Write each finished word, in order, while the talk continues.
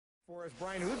For us,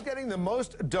 Brian, who's getting the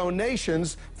most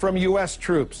donations from U.S.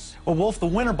 troops? Well, Wolf, the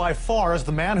winner by far is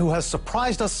the man who has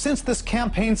surprised us since this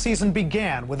campaign season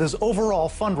began with his overall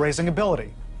fundraising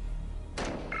ability.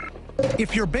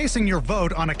 If you're basing your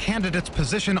vote on a candidate's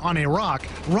position on Iraq,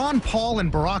 Ron Paul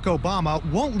and Barack Obama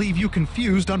won't leave you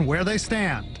confused on where they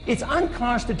stand. It's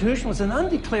unconstitutional. It's an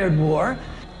undeclared war.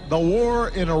 The war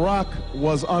in Iraq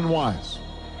was unwise.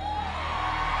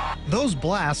 Those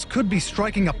blasts could be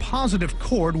striking a positive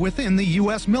chord within the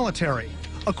U.S. military.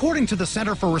 According to the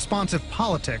Center for Responsive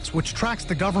Politics, which tracks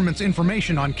the government's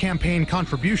information on campaign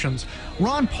contributions,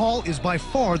 Ron Paul is by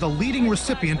far the leading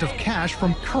recipient of cash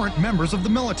from current members of the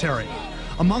military.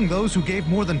 Among those who gave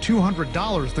more than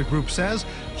 $200, the group says,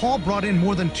 Paul brought in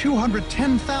more than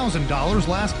 $210,000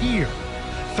 last year.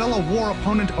 Fellow war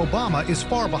opponent Obama is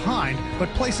far behind, but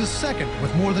places second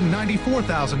with more than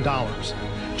 $94,000.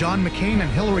 John McCain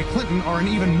and Hillary Clinton are an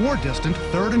even more distant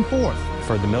third and fourth.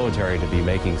 For the military to be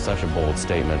making such a bold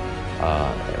statement,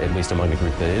 at least among the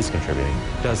group that is contributing,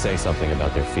 does say something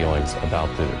about their feelings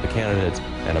about the candidates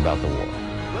and about the war.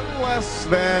 Little less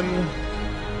than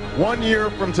 1 year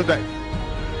from today,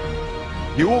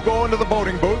 you will go into the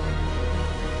voting booth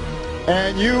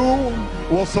and you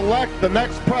will select the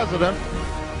next president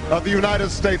of the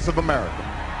United States of America.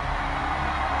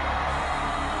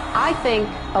 I think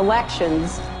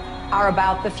elections are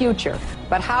about the future.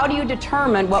 But how do you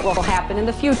determine what will happen in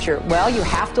the future? Well, you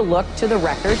have to look to the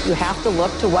record. You have to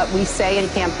look to what we say in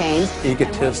campaigns.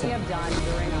 Egotism,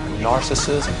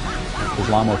 narcissism,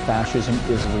 Islamofascism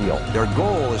is real. Their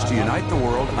goal is to unite the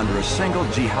world under a single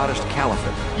jihadist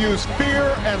caliphate. Use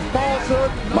fear and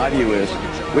falsehood. My view is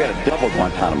we had a double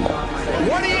Guantanamo.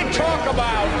 What do you talk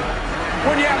about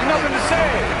when you have nothing to say?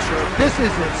 This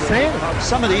is insane.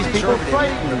 Some of these people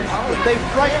frighten me. They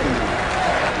frighten me.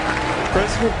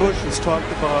 President Bush has talked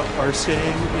about our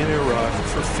staying in Iraq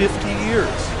for 50 years.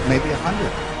 Maybe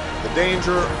 100. The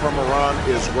danger from Iran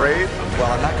is grave. Well,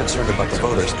 I'm not concerned about the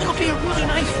voters. It'll be a really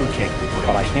nice weekend.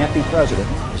 But I can't be president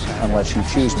unless you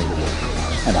choose me to be.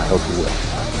 And I hope you will.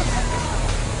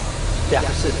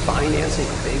 Deficit financing,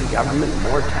 big government,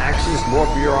 more taxes, more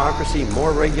bureaucracy,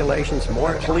 more regulations,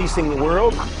 more policing the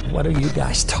world. What are you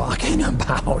guys talking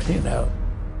about, you know?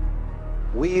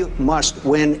 We must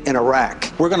win in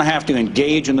Iraq. We're going to have to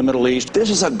engage in the Middle East. This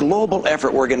is a global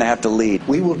effort we're going to have to lead.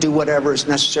 We will do whatever is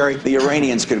necessary. The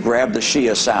Iranians could grab the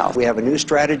Shia South. We have a new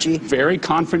strategy. Very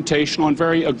confrontational and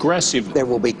very aggressive. There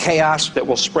will be chaos that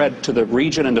will spread to the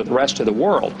region and to the rest of the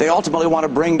world. They ultimately want to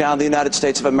bring down the United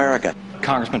States of America.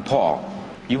 Congressman Paul,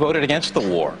 you voted against the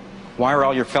war. Why are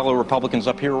all your fellow Republicans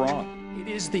up here wrong? It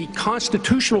is the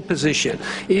constitutional position.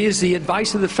 It is the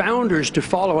advice of the founders to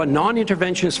follow a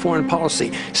non-interventionist foreign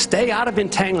policy. Stay out of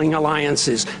entangling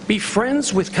alliances. Be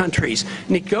friends with countries.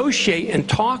 Negotiate and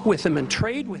talk with them and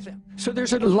trade with them. So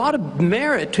there's a lot of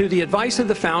merit to the advice of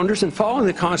the founders and following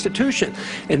the Constitution.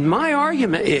 And my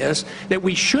argument is that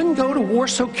we shouldn't go to war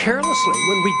so carelessly.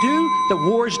 When we do, the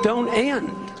wars don't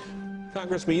end.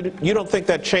 Congressman, you don't think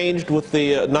that changed with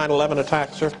the 9/11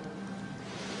 attack, sir?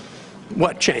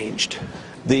 What changed?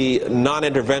 The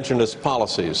non-interventionist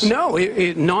policies. No,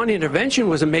 non-intervention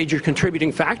was a major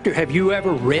contributing factor. Have you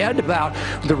ever read about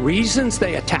the reasons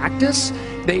they attacked us?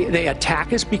 They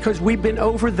attack us because we've been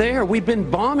over there. We've been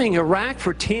bombing Iraq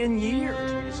for 10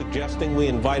 years. Are you suggesting we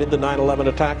invited the 9/11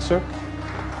 attack, sir?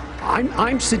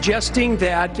 I'm suggesting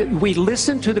that we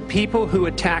listen to the people who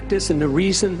attacked us and the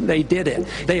reason they did it.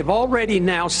 They have already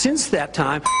now, since that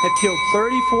time, have killed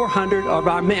 3,400 of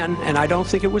our men, and I don't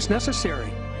think it was necessary.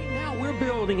 Right now, we're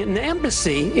building an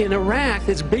embassy in Iraq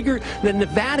that's bigger than the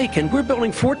Vatican. We're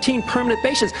building 14 permanent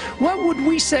bases. What would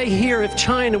we say here if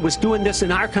China was doing this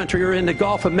in our country or in the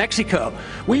Gulf of Mexico?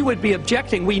 We would be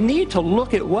objecting. We need to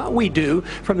look at what we do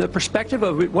from the perspective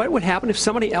of what would happen if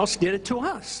somebody else did it to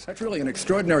us. That's really an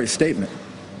extraordinary statement.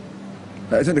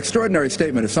 It's an extraordinary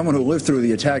statement of someone who lived through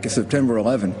the attack of September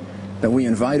 11, that we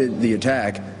invited the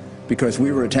attack because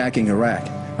we were attacking Iraq.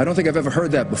 I don't think I've ever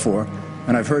heard that before,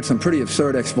 and I've heard some pretty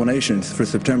absurd explanations for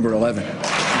September 11.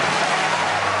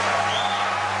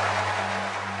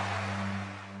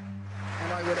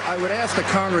 I would ask the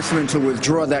congressman to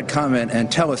withdraw that comment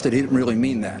and tell us that he didn't really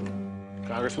mean that.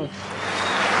 Congressman?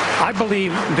 I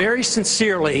believe very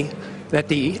sincerely that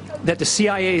the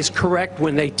CIA is correct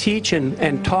when they teach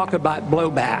and talk about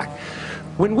blowback.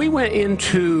 When we went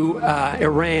into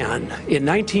Iran in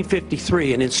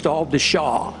 1953 and installed the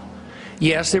Shah,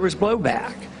 yes, there was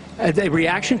blowback. The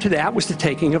reaction to that was the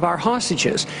taking of our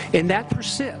hostages, and that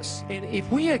persists. And if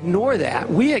we ignore that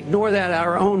at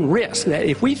our own risk. That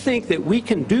if we think that we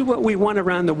can do what we want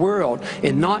around the world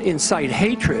and not incite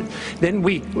hatred, then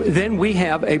we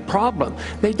have a problem.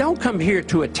 They don't come here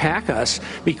to attack us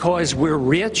because we're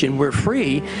rich and we're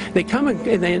free. They come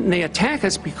and they attack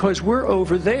us because we're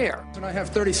over there. Can I have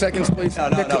 30 seconds, please? No,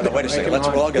 wait a second. Let's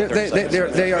all get 30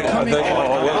 seconds. They are coming.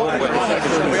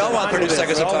 We all want 30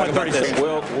 seconds to talk about this.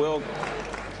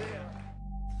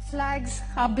 Flags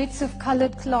are bits of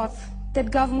colored cloth that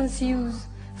governments use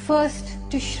first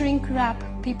to shrink wrap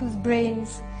people's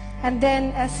brains and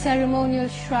then as ceremonial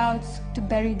shrouds to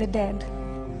bury the dead.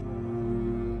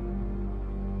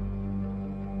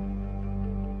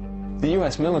 The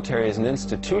U.S. military as an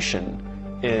institution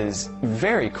is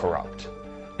very corrupt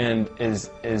and is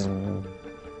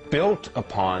built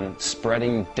upon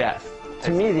spreading death.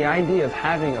 To me, the idea of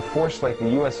having a force like the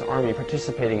U.S. Army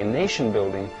participating in nation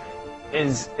building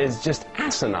is just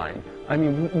asinine. I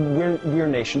mean, we're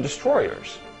nation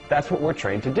destroyers. That's what we're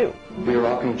trained to do. We were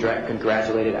all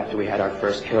congratulated after we had our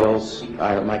first kills.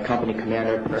 My company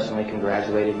commander personally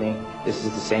congratulated me. This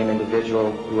is the same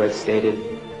individual who has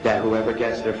stated that whoever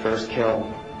gets their first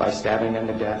kill by stabbing them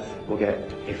to death will get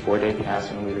a 4-day pass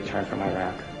when we return from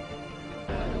Iraq.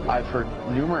 I've heard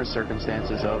numerous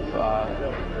circumstances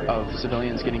of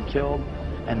civilians getting killed,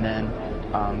 and then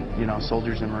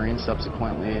soldiers and Marines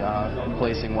subsequently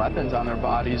placing weapons on their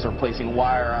bodies or placing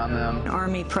wire on them.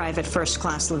 Army Private First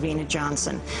Class Lavina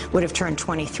Johnson would have turned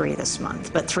 23 this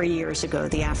month, but 3 years ago,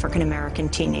 the African-American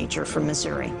teenager from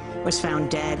Missouri was found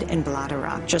dead in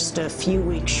Bladderach, just a few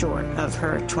weeks short of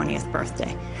her 20th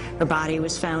birthday. Her body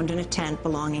was found in a tent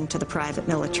belonging to the private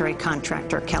military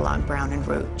contractor Kellogg Brown &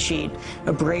 Root. She'd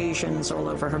abrasions all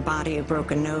over her body, a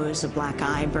broken nose, a black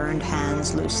eye, burned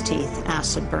hands, loose teeth,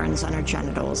 acid burns on her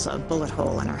genitals, a bullet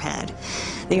hole in her head.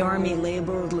 The Army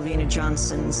labeled Lavina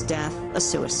Johnson's death a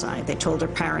suicide. They told her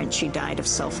parents she died of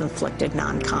self-inflicted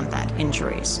non-combat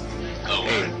injuries.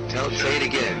 Hey, say it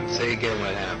again. Say again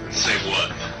what happened. Say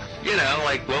what? You know,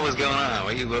 like what was going on?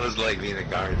 What was it like being a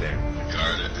guard there?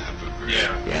 Guard at Abu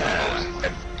Ghraib. Yeah.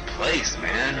 That place,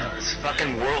 man. It's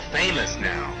fucking world famous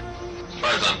now. As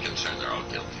far as I'm concerned, they're all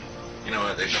guilty. You know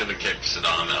what? They should have kicked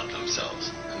Saddam out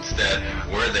themselves. Instead,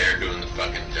 we're there doing the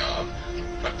fucking job.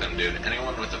 Fuck them, dude.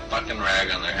 Anyone with a fucking rag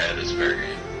on their head is fair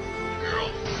game. Girl,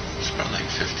 she's probably like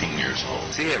 15 years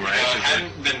old. See it, right?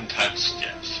 Hadn't been touched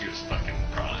yet. She was fucking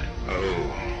prime.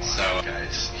 Oh. So,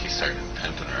 guys, he started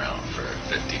pimping around for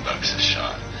 $50 a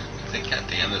shot. I think at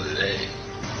the end of the day,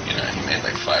 you know, he made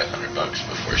like $500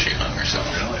 before she hung herself.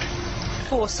 Really?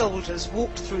 4 soldiers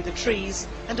walked through the trees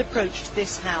and approached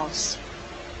this house.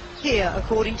 Here,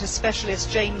 according to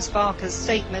specialist James Barker's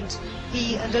statement,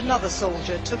 he and another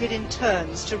soldier took it in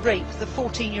turns to rape the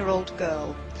 14-year-old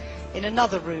girl. In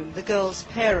another room, the girl's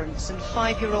parents and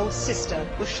 5-year-old sister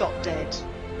were shot dead.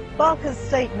 Barker's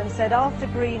statement said after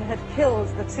Green had killed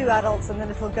the 2 adults and the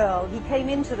little girl, he came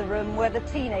into the room where the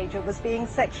teenager was being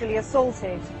sexually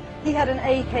assaulted. He had an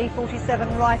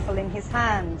AK-47 rifle in his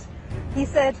hand. He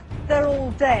said, "They're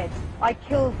all dead. I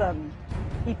killed them."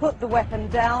 He put the weapon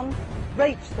down,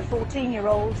 raped the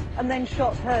 14-year-old, and then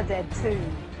shot her dead too.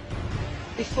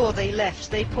 Before they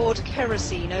left, they poured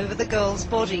kerosene over the girl's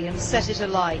body and set it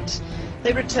alight.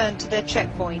 They returned to their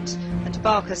checkpoint, and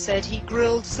Barker said he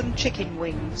grilled some chicken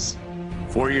wings.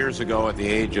 4 years ago, at the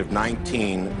age of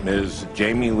 19, Ms.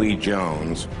 Jamie Lee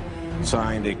Jones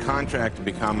signed a contract to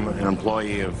become an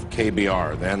employee of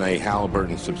KBR, then a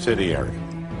Halliburton subsidiary.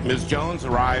 Ms. Jones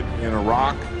arrived in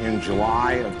Iraq in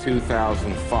July of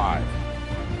 2005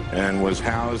 and was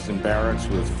housed in barracks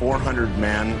with 400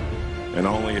 men and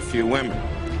only a few women.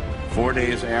 4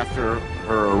 days after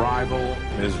her arrival,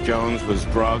 Ms. Jones was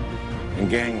drugged and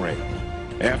gang raped.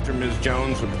 After Ms.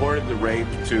 Jones reported the rape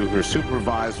to her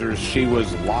supervisors, she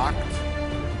was locked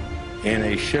in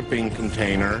a shipping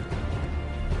container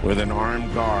with an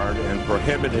armed guard and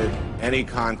prohibited any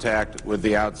contact with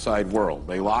the outside world.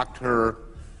 They locked her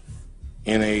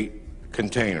in a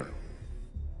container.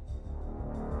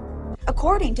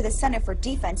 According to the Center for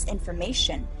Defense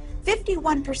Information,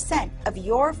 51% of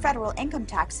your federal income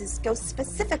taxes go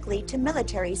specifically to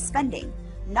military spending,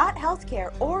 not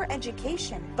healthcare or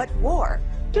education, but war.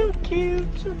 So cute,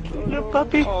 little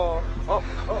puppy. Oh,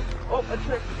 that's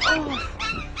it. Oh.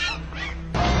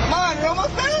 Come on, you're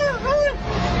almost there.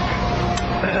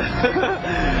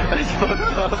 That's fucked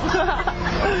up.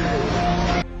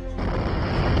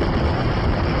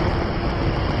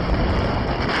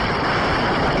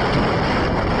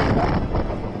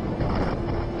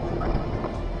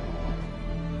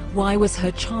 Why Why was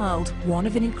her child one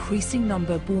of an increasing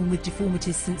number born with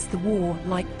deformities since the war,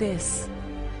 like this?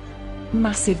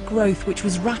 Massive growth which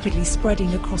was rapidly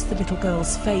spreading across the little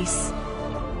girl's face.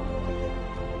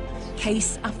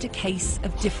 Case after case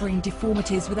of differing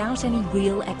deformities without any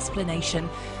real explanation,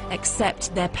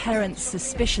 except their parents'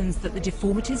 suspicions that the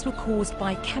deformities were caused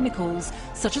by chemicals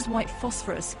such as white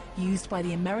phosphorus used by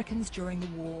the Americans during the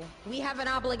war. We have an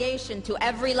obligation to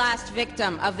every last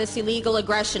victim of this illegal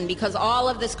aggression because all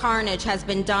of this carnage has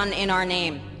been done in our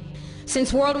name.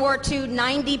 Since World War II,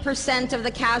 90% of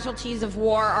the casualties of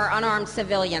war are unarmed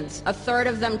civilians, a third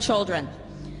of them children.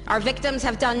 Our victims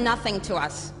have done nothing to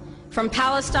us. From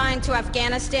Palestine to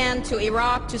Afghanistan to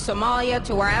Iraq to Somalia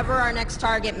to wherever our next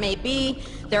target may be,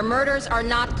 their murders are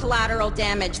not collateral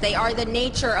damage. They are the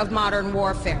nature of modern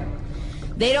warfare.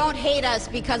 They don't hate us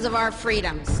because of our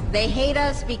freedoms. They hate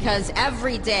us because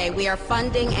every day we are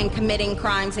funding and committing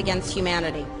crimes against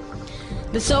humanity.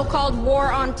 The so-called war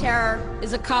on terror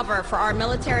is a cover for our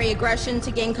military aggression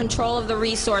to gain control of the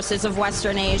resources of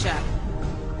Western Asia.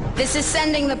 This is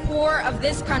sending the poor of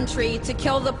this country to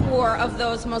kill the poor of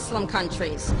those Muslim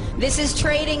countries. This is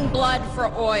trading blood for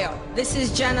oil. This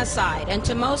is genocide, and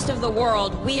to most of the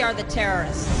world, we are the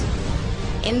terrorists.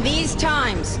 In these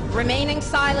times, remaining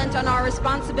silent on our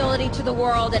responsibility to the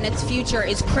world and its future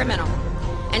is criminal.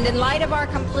 And in light of our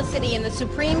complicity in the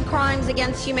supreme crimes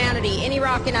against humanity in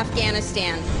Iraq and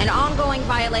Afghanistan, and ongoing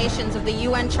violations of the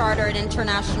UN Charter and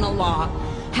international law,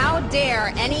 how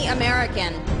dare any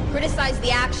American criticize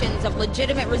the actions of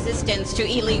legitimate resistance to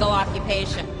illegal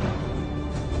occupation?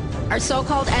 Our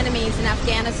so-called enemies in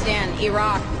Afghanistan,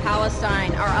 Iraq,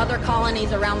 Palestine, our other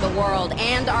colonies around the world,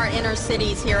 and our inner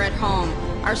cities here at home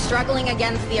are struggling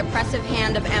against the oppressive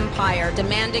hand of empire,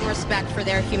 demanding respect for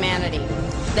their humanity.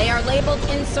 They are labeled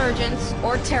insurgents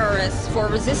or terrorists for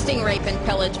resisting rape and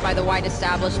pillage by the white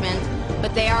establishment,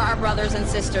 but they are our brothers and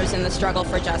sisters in the struggle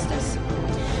for justice.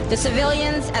 The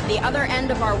civilians at the other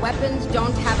end of our weapons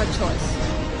don't have a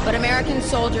choice, but American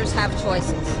soldiers have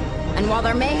choices. And while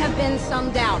there may have been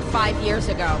some doubt 5 years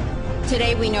ago,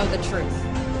 today we know the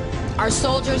truth. Our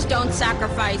soldiers don't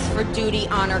sacrifice for duty,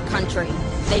 honor, country.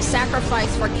 They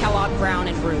sacrifice for Kellogg, Brown,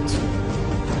 and Root.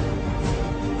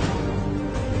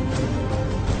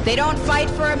 They don't fight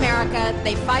for America,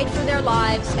 they fight for their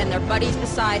lives and their buddies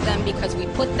beside them because we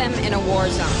put them in a war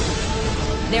zone.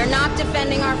 They're not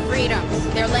defending our freedoms.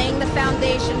 They're laying the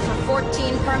foundation for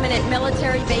 14 permanent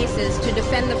military bases to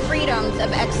defend the freedoms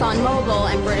of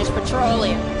ExxonMobil and British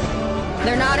Petroleum.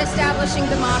 They're not establishing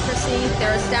democracy.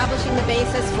 They're establishing the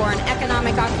basis for an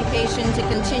economic occupation to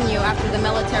continue after the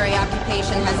military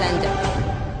occupation has ended.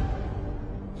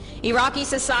 Iraqi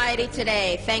society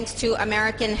today, thanks to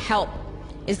American help,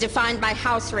 is defined by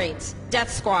house raids,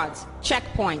 death squads,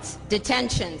 checkpoints,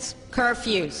 detentions,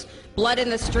 curfews, blood in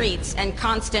the streets, and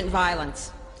constant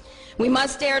violence. We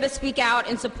must dare to speak out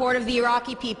in support of the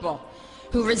Iraqi people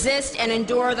who resist and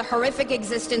endure the horrific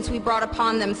existence we brought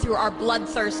upon them through our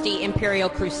bloodthirsty imperial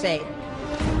crusade.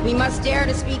 We must dare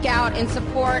to speak out in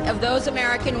support of those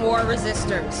American war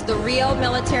resistors, the real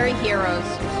military heroes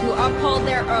who uphold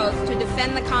their oath to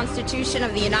defend the Constitution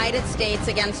of the United States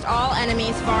against all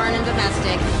enemies, foreign and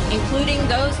domestic, including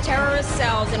those terrorist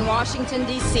cells in Washington,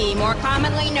 D.C., more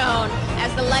commonly known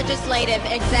as the legislative,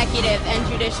 executive, and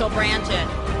judicial branches.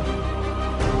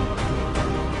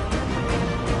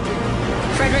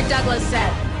 Frederick Douglass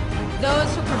said,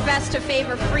 "Those who profess to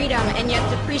favor freedom and yet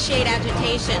depreciate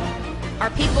agitation are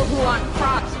people who want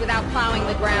crops without plowing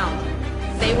the ground.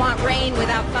 They want rain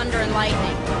without thunder and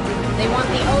lightning. They want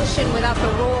the ocean without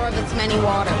the roar of its many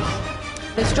waters."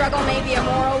 The struggle may be a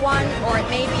moral one, or it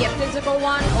may be a physical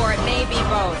one, or it may be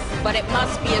both, but it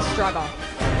must be a struggle.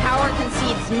 Power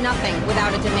concedes nothing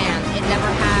without a demand. It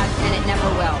never has, and it never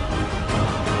will.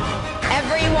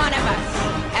 Every one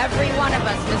of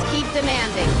us must keep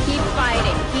demanding, keep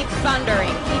fighting, keep thundering,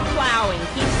 keep plowing,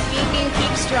 keep speaking,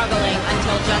 keep struggling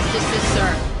until justice is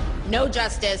served. No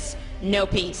justice, no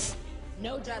peace.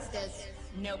 No justice,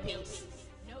 no peace.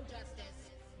 No justice,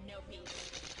 no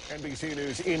peace. NBC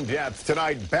News In Depth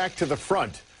tonight, back to the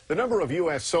front. The number of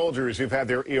U.S. soldiers who've had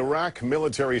their Iraq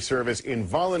military service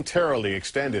involuntarily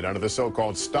extended under the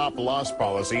so-called stop-loss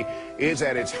policy is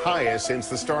at its highest since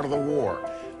the start of the war.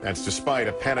 That's despite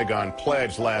a Pentagon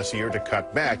pledge last year to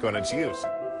cut back on its use.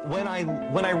 When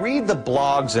I read the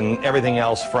blogs and everything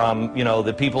else from,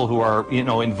 the people who are,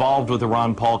 involved with the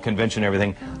Ron Paul convention and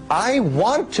everything, I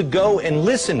want to go and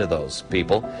listen to those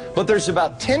people, but there's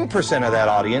about 10% of that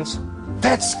audience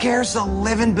that scares the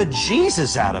living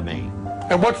bejesus out of me.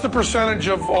 And what's the percentage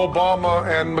of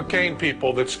Obama and McCain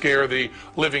people that scare the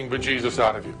living bejesus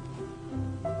out of you?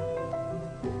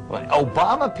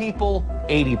 Obama people,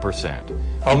 80%. Okay.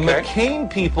 McCain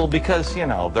people, because, you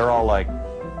know, they're all like,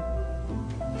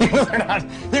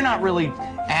 they're not really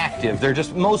active. They're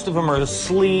just, most of them are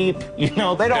asleep. You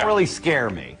know, they don't really scare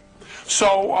me.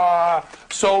 So,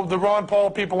 so the Ron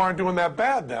Paul people aren't doing that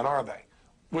bad then, are they?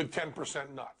 With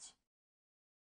 10% nuts.